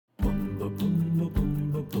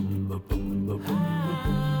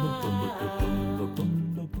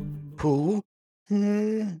Pooh,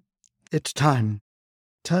 it's time.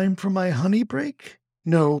 Time for my honey break?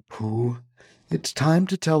 No, Pooh. It's time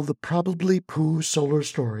to tell the Probably Pooh solar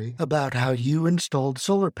story about how you installed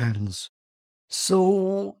solar panels.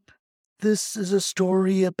 So, this is a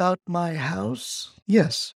story about my house?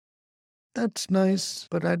 Yes. That's nice,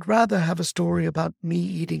 but I'd rather have a story about me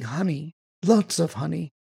eating honey. Lots of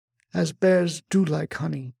honey, as bears do like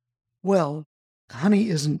honey. Well, honey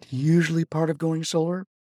isn't usually part of going solar,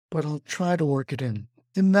 but I'll try to work it in.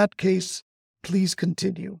 In that case, please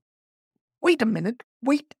continue. Wait a minute.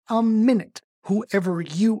 Whoever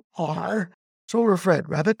you are. Solar Fred,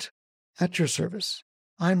 Rabbit, at your service.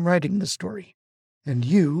 I'm writing the story. And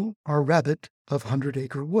you are Rabbit of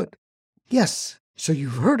 100-Acre Wood. Yes, so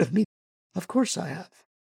you've heard of me. Of course I have.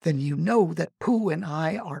 Then you know that Pooh and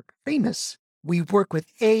I are famous. We work with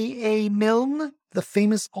A. Milne, the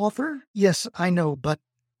famous author. Yes, I know, but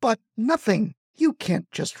nothing. You can't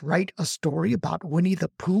just write a story about Winnie the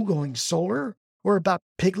Pooh going solar, or about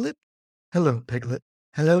Piglet. Hello, Piglet.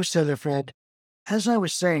 Hello, Solar Fred. As I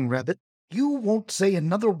was saying, Rabbit, you won't say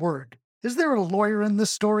another word. Is there a lawyer in this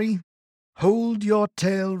story? Hold your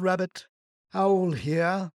tail, Rabbit. Owl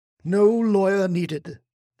here. No lawyer needed.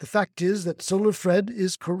 The fact is that Solar Fred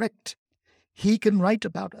is correct. He can write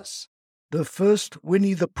about us. The first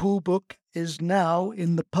Winnie the Pooh book is now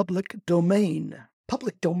in the public domain.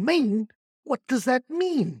 Public domain? What does that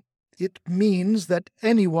mean? It means that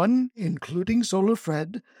anyone, including Solar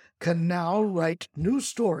Fred, can now write new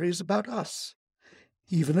stories about us.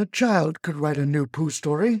 Even a child could write a new Pooh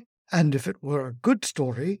story, and if it were a good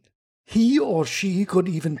story, he or she could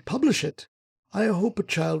even publish it. I hope a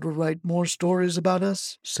child will write more stories about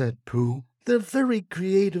us, said Pooh. They're very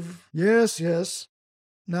creative. Yes.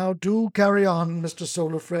 Now do carry on, Mr.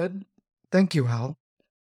 Solar Fred. Thank you, Hal.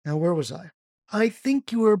 Now where was I? I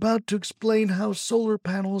think you were about to explain how solar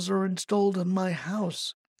panels are installed on my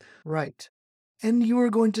house. Right. And you were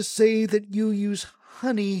going to say that you use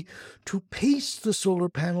honey to paste the solar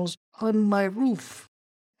panels on my roof.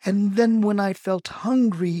 And then when I felt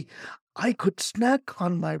hungry, I could snack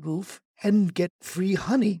on my roof and get free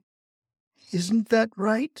honey. Isn't that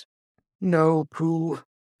right? No, Pooh.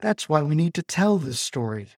 That's why we need to tell this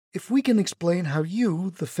story. If we can explain how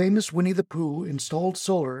you, the famous Winnie the Pooh, installed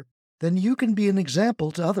solar, then you can be an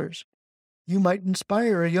example to others. You might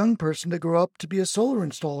inspire a young person to grow up to be a solar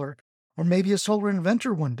installer, or maybe a solar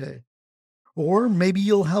inventor one day. Or maybe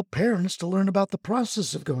you'll help parents to learn about the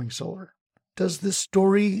process of going solar. Does this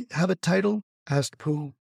story have a title? Asked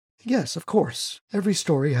Pooh. Yes, of course. Every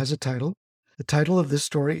story has a title. The title of this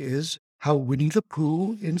story is How Winnie the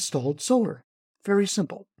Pooh Installed Solar. Very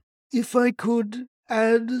simple. If I could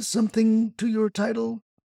add something to your title,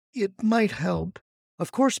 it might help.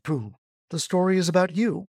 Of course, Pooh. The story is about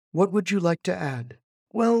you. What would you like to add?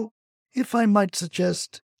 Well, if I might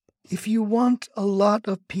suggest, if you want a lot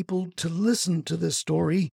of people to listen to this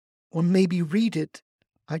story, or maybe read it,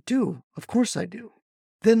 I do. Of course I do.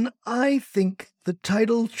 Then I think the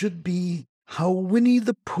title should be How Winnie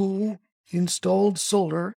the Pooh Installed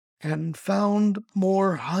Solar and Found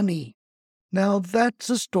More Honey. Now that's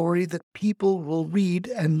a story that people will read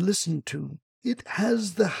and listen to. It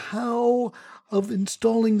has the how of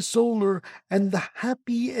installing solar and the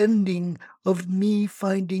happy ending of me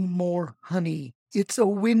finding more honey. It's a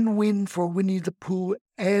win-win for Winnie the Pooh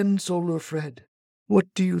and Solar Fred.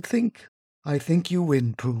 What do you think? I think you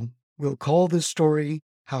win, Pooh. We'll call this story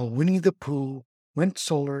How Winnie the Pooh Went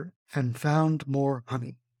Solar and Found More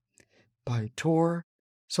Honey by Tor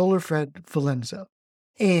Solar Fred Valenza,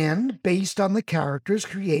 and based on the characters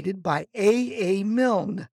created by A.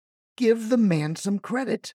 Milne. Give the man some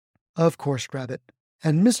credit. Of course, Rabbit.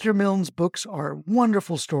 And Mr. Milne's books are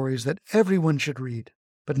wonderful stories that everyone should read.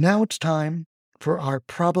 But now it's time for our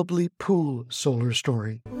Probably Pooh solar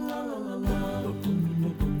story.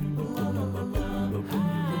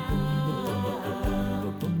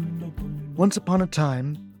 Once upon a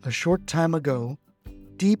time, a short time ago,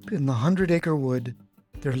 deep in the 100-Acre Wood,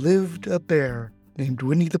 there lived a bear named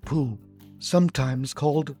Winnie the Pooh, sometimes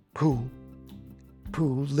called Pooh.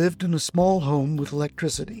 Pooh lived in a small home with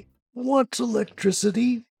electricity. What's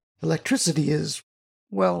electricity? Electricity is,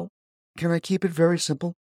 well, can I keep it very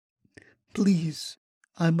simple? Please,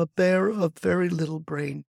 I'm a bear of very little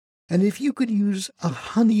brain, and if you could use a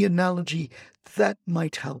honey analogy, that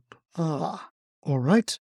might help. All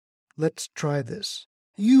right. Let's try this.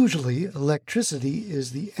 Usually, electricity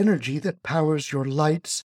is the energy that powers your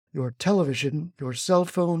lights, your television, your cell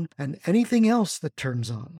phone, and anything else that turns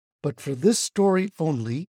on. But for this story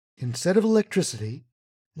only, instead of electricity,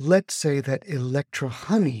 Let's say that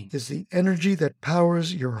Honey is the energy that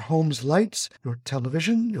powers your home's lights, your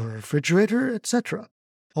television, your refrigerator, etc.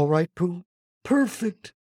 All right, Pooh?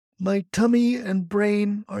 Perfect. My tummy and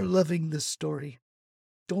brain are loving this story.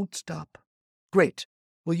 Don't stop. Great.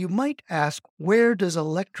 Well, you might ask, where does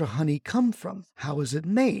Honey come from? How is it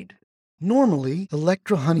made? Normally,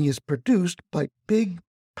 Honey is produced by big,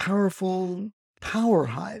 powerful power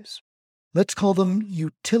hives. Let's call them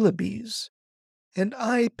utilities. And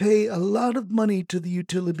I pay a lot of money to the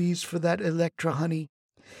utilities for that Honey.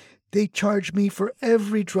 They charge me for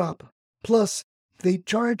every drop. Plus, they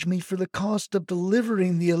charge me for the cost of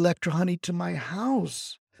delivering the Honey to my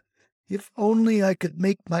house. If only I could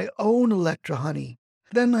make my own Honey.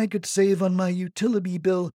 Then I could save on my utility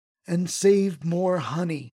bill and save more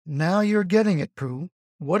honey. Now you're getting it, Pooh.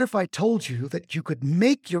 What if I told you that you could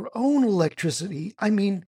make your own electricity?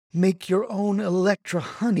 Make your own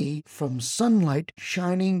Honey from sunlight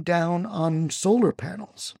shining down on solar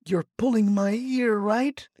panels. You're pulling my ear,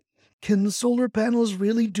 right? Can solar panels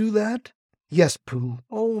really do that? Yes, Pooh.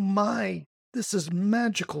 Oh my, this is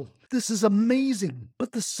magical. This is amazing.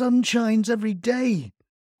 But the sun shines every day.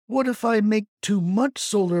 What if I make too much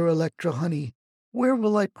solar Honey? Where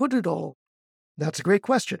will I put it all? That's a great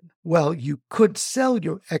question. Well, you could sell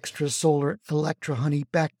your extra solar Honey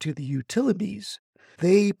back to the utilities.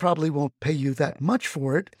 They probably won't pay you that much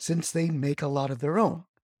for it since they make a lot of their own.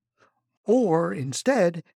 Or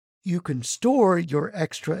instead, you can store your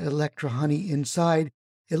extra Honey inside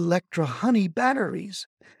Honey batteries.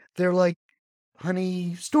 They're like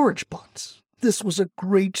honey storage pots. This was a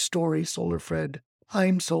great story, Solar Fred.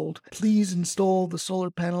 I'm sold. Please install the solar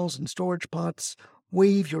panels and storage pots,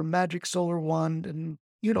 wave your magic solar wand, and,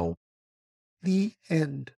 the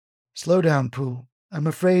end. Slow down, Pooh. I'm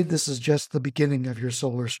afraid this is just the beginning of your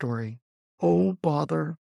solar story. Oh,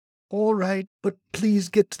 bother. All right, but please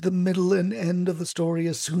get to the middle and end of the story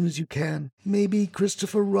as soon as you can. Maybe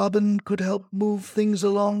Christopher Robin could help move things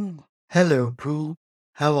along. Hello, Pooh.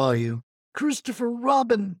 How are you? Christopher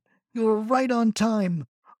Robin, you're right on time.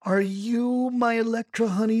 Are you my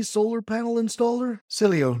Honey solar panel installer?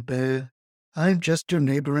 Silly old bear. I'm just your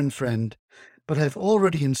neighbor and friend, but I've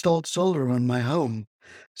already installed solar on my home,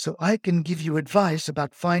 so I can give you advice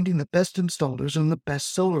about finding the best installers and the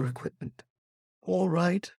best solar equipment. All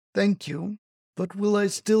right, thank you. But will I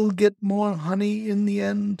still get more honey in the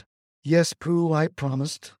end? Yes, Pooh, I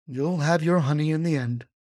promised. You'll have your honey in the end.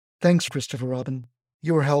 Thanks, Christopher Robin.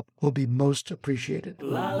 Your help will be most appreciated.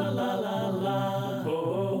 La la la la la,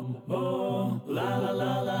 oh, oh, la la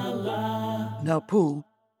la la la. Now, Pooh,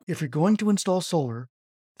 if you're going to install solar,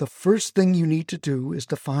 the first thing you need to do is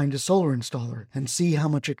to find a solar installer and see how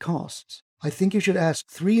much it costs. I think you should ask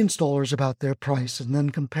 3 installers about their price and then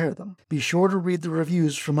compare them. Be sure to read the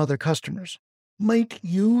reviews from other customers. Might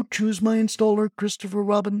you choose my installer, Christopher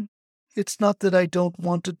Robin? It's not that I don't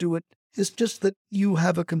want to do it. It's just that you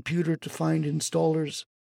have a computer to find installers,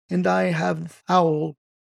 and I have Owl,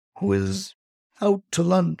 who is out to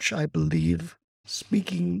lunch, I believe.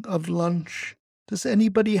 Speaking of lunch, does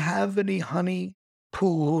anybody have any honey?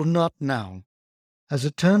 Pooh, not now. As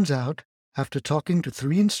it turns out, after talking to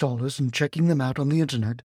 3 installers and checking them out on the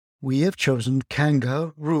internet, we have chosen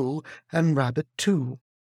Kanga, Rule, and Rabbit too.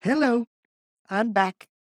 Hello, I'm back.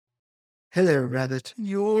 Hello, Rabbit.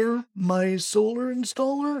 You're my solar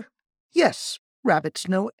installer? Yes, rabbits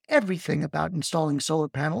know everything about installing solar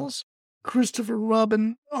panels. Christopher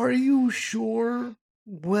Robin, are you sure?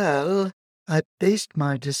 Well, I based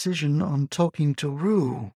my decision on talking to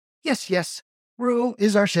Rue. Yes. Rue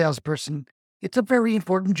is our salesperson. It's a very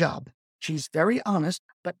important job. She's very honest,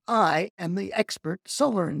 but I am the expert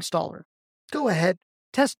solar installer. Go ahead,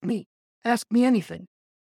 test me. Ask me anything.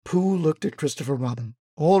 Pooh looked at Christopher Robin.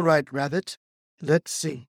 All right, Rabbit. Let's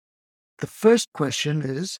see. The first question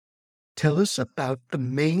is, tell us about the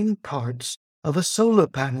main parts of a solar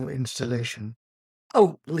panel installation.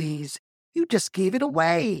 Oh, please. You just gave it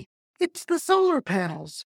away. It's the solar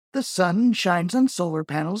panels. The sun shines on solar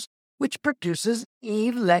panels, which produces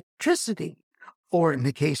electricity. Or in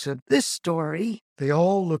the case of this story, they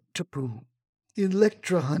all looked to Pooh.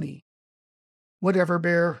 Honey. Whatever,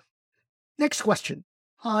 Bear. Next question.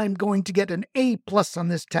 I'm going to get an A+ on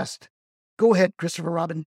this test. Go ahead, Christopher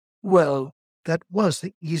Robin. Well, that was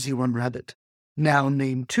the easy one, Rabbit. Now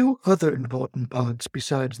name 2 other important parts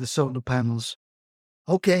besides the solar panels.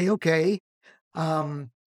 Okay.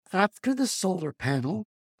 After the solar panel,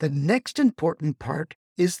 the next important part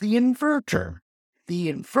is the inverter. The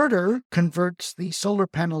inverter converts the solar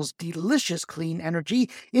panel's delicious clean energy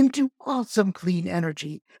into awesome clean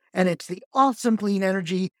energy, and it's the awesome clean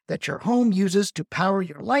energy that your home uses to power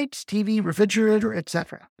your lights, TV, refrigerator,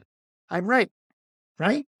 etc. I'm right?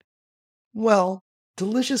 Well,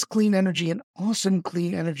 delicious clean energy and awesome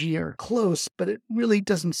clean energy are close, but it really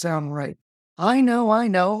doesn't sound right. I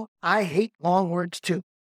know. I hate long words too.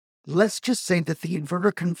 Let's just say that the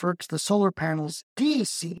inverter converts the solar panel's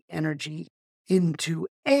DC energy into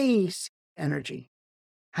AC energy.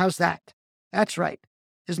 How's that? That's right.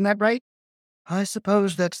 Isn't that right? I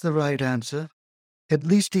suppose that's the right answer. At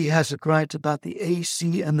least he has it right about the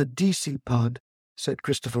AC and the DC pod, said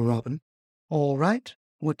Christopher Robin. All right,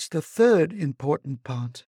 what's the third important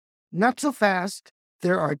part? Not so fast.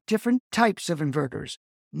 There are different types of inverters.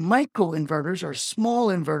 Microinverters are small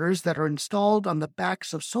inverters that are installed on the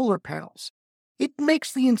backs of solar panels. It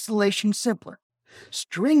makes the installation simpler.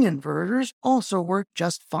 String inverters also work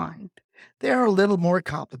just fine. They're a little more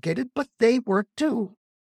complicated, but they work too.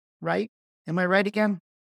 Right? Am I right again?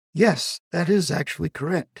 Yes, that is actually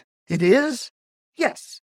correct. It is?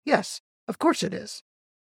 Yes, of course it is.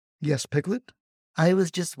 Yes, Piglet? I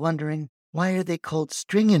was just wondering, why are they called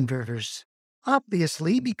string inverters?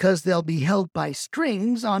 Obviously, because they'll be held by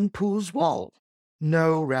strings on Pooh's wall.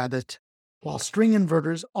 No, Rabbit. While string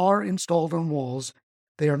inverters are installed on walls,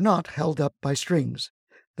 they are not held up by strings.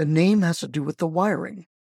 The name has to do with the wiring.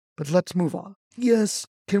 But let's move on. Yes,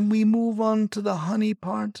 can we move on to the honey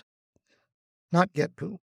part? Not yet,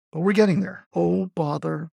 Pooh, but we're getting there. Oh,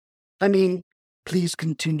 bother. Please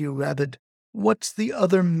continue, Rabbit. What's the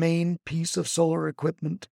other main piece of solar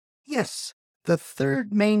equipment? Yes, the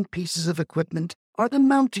third main pieces of equipment are the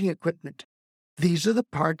mounting equipment. These are the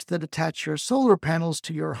parts that attach your solar panels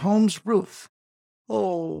to your home's roof.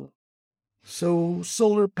 Oh, so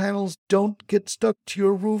solar panels don't get stuck to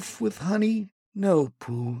your roof with honey? No,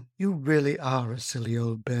 Pooh, you really are a silly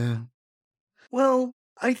old bear. Well,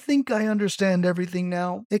 I think I understand everything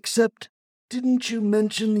now, except didn't you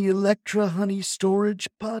mention the Electra honey storage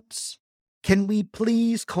pots? Can we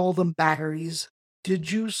please call them batteries?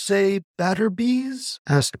 Did you say batterbees?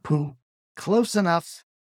 Asked Pooh. Close enough.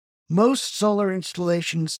 Most solar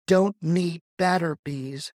installations don't need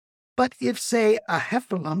batterbees, but if, say, a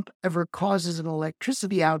heffalump ever causes an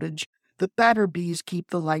electricity outage, the batterbees keep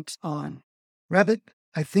the lights on. Rabbit,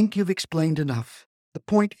 I think you've explained enough. The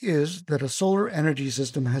point is that a solar energy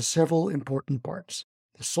system has several important parts: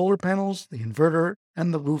 the solar panels, the inverter,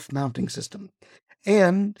 and the roof mounting system.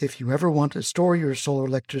 And if you ever want to store your solar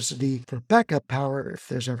electricity for backup power if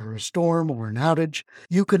there's ever a storm or an outage,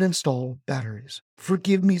 you can install batteries.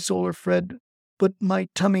 Forgive me, Solar Fred, but my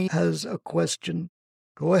tummy has a question.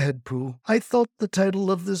 Go ahead, Pooh. I thought the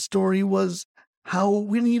title of this story was How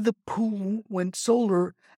Winnie the Pooh Went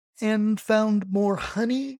Solar and Found More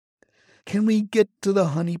Honey. Can we get to the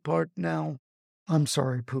honey part now? I'm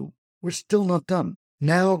sorry, Pooh. We're still not done.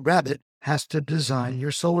 Now Rabbit has to design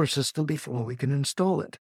your solar system before we can install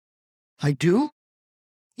it. I do?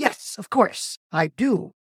 Yes, of course, I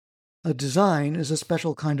do. A design is a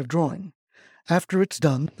special kind of drawing. After it's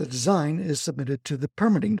done, the design is submitted to the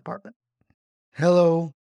permitting department.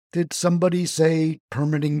 Hello, did somebody say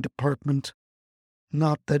permitting department?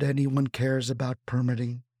 Not that anyone cares about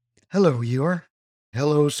permitting. Hello, Eeyore.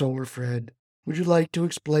 Hello, Solar Fred. Would you like to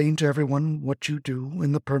explain to everyone what you do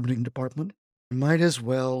in the permitting department? Might as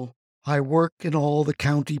well. I work in all the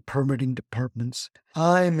county permitting departments.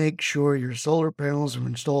 I make sure your solar panels are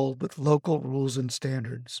installed with local rules and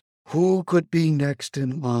standards. Who could be next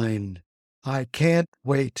in line? I can't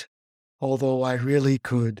wait, although I really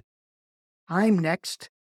could. I'm next.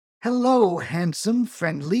 Hello, handsome,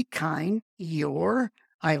 friendly, kind Eeyore.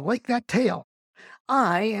 I like that tail.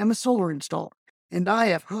 I am a solar installer, and I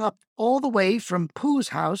have hopped all the way from Pooh's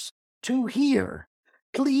house to here.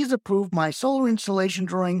 Please approve my solar installation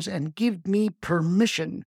drawings and give me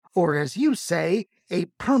permission, or as you say, a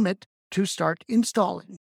permit to start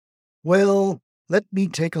installing. Well, let me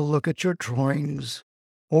take a look at your drawings,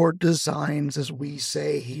 or designs as we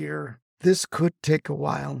say here. This could take a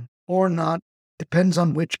while, or not, depends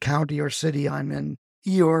on which county or city I'm in.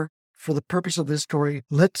 Eeyore, for the purpose of this story,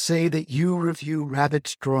 let's say that you review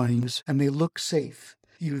Rabbit's drawings and they look safe.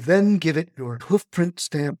 You then give it your hoofprint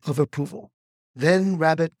stamp of approval. Then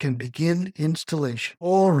Rabbit can begin installation.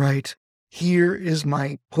 All right, here is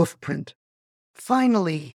my hoofprint.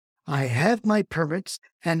 Finally, I have my permits,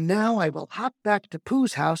 and now I will hop back to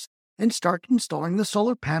Pooh's house and start installing the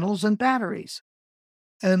solar panels and batteries.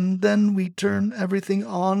 And then we turn everything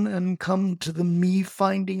on and come to the me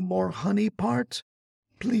finding more honey part?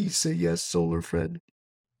 Please say yes, Solar Fred.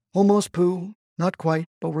 Almost, Pooh. Not quite,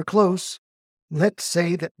 but we're close. Let's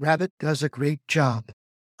say that Rabbit does a great job.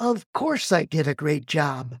 Of course I did a great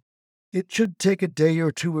job. It should take a day or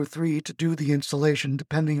 2 or 3 to do the installation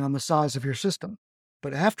depending on the size of your system.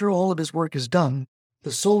 But after all of his work is done,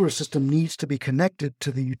 the solar system needs to be connected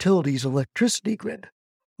to the utility's electricity grid,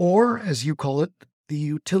 or, as you call it, the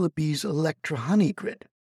utility's Electro-Hunny grid.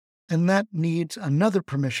 And that needs another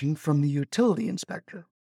permission from the utility inspector.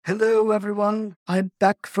 Hello, everyone. I'm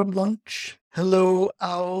back from lunch. Hello,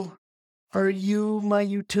 Owl. Are you my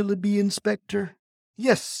utility inspector?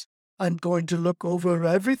 Yes, I'm going to look over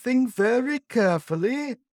everything very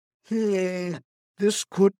carefully. This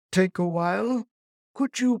could take a while.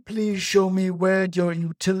 Could you please show me where your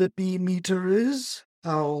utility meter is?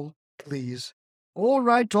 Owl, please. All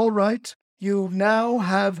right. You now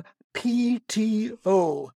have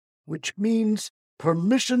PTO, which means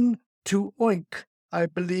permission to oink, I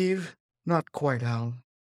believe. Not quite, Owl.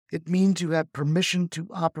 It means you have permission to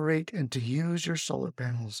operate and to use your solar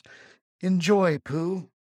panels. Enjoy, Pooh.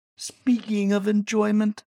 Speaking of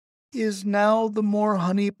enjoyment, is now the more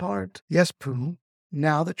honey part? Yes, Pooh.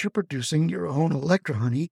 Now that you're producing your own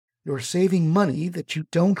Electro-Hunny, you're saving money that you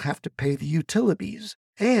don't have to pay the utilities,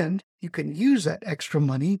 and you can use that extra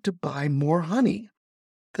money to buy more honey.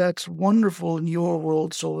 That's wonderful in your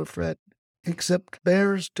world, Solar Fred. Except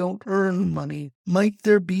bears don't earn money. Might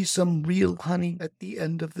there be some real honey at the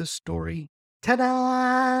end of this story?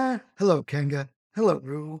 Ta-da! Hello, Kanga. Hello,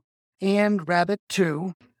 Roo. And Rabbit,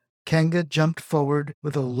 too. Kanga jumped forward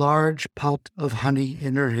with a large pot of honey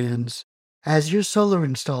in her hands. As your solar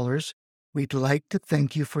installers, we'd like to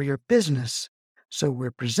thank you for your business, so we're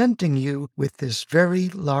presenting you with this very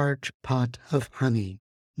large pot of honey.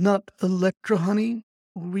 Not Electro-Hunny?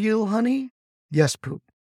 Real honey? Yes, Pooh.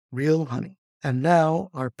 Real honey. And now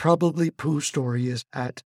our Probably Pooh story is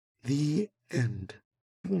at the end.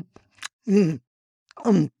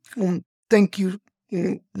 Thank you,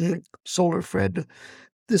 Solar Fred.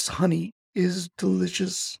 This honey is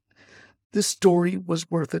delicious. This story was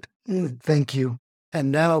worth it. Thank you.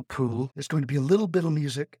 And now, Pooh, there's going to be a little bit of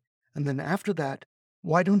music, and then after that,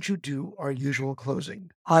 why don't you do our usual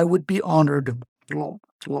closing? I would be honored.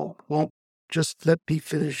 Just let me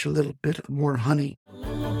finish a little bit more honey.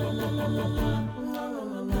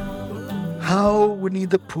 How Winnie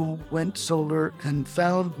the Pooh Went Solar and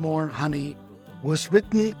Found More Honey was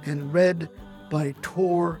written and read by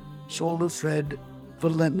Tor Solar Fred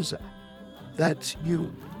Valenza. That's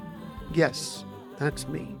you. Yes, that's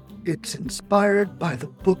me. It's inspired by the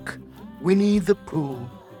book Winnie the Pooh.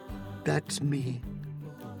 That's me.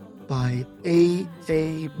 By A.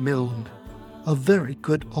 Milne, a very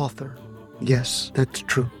good author. Yes, that's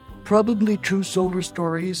true. Probably True Solar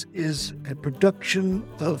Stories is a production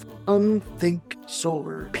of Unthink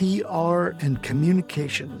Solar, PR and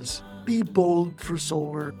Communications. Be bold for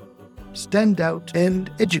solar. Stand out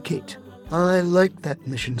and educate. I like that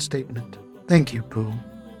mission statement. Thank you, Pooh.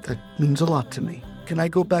 That means a lot to me. Can I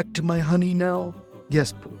go back to my honey now?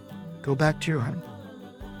 Yes, Pooh. Go back to your honey.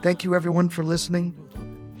 Thank you, everyone, for listening.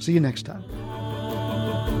 See you next time.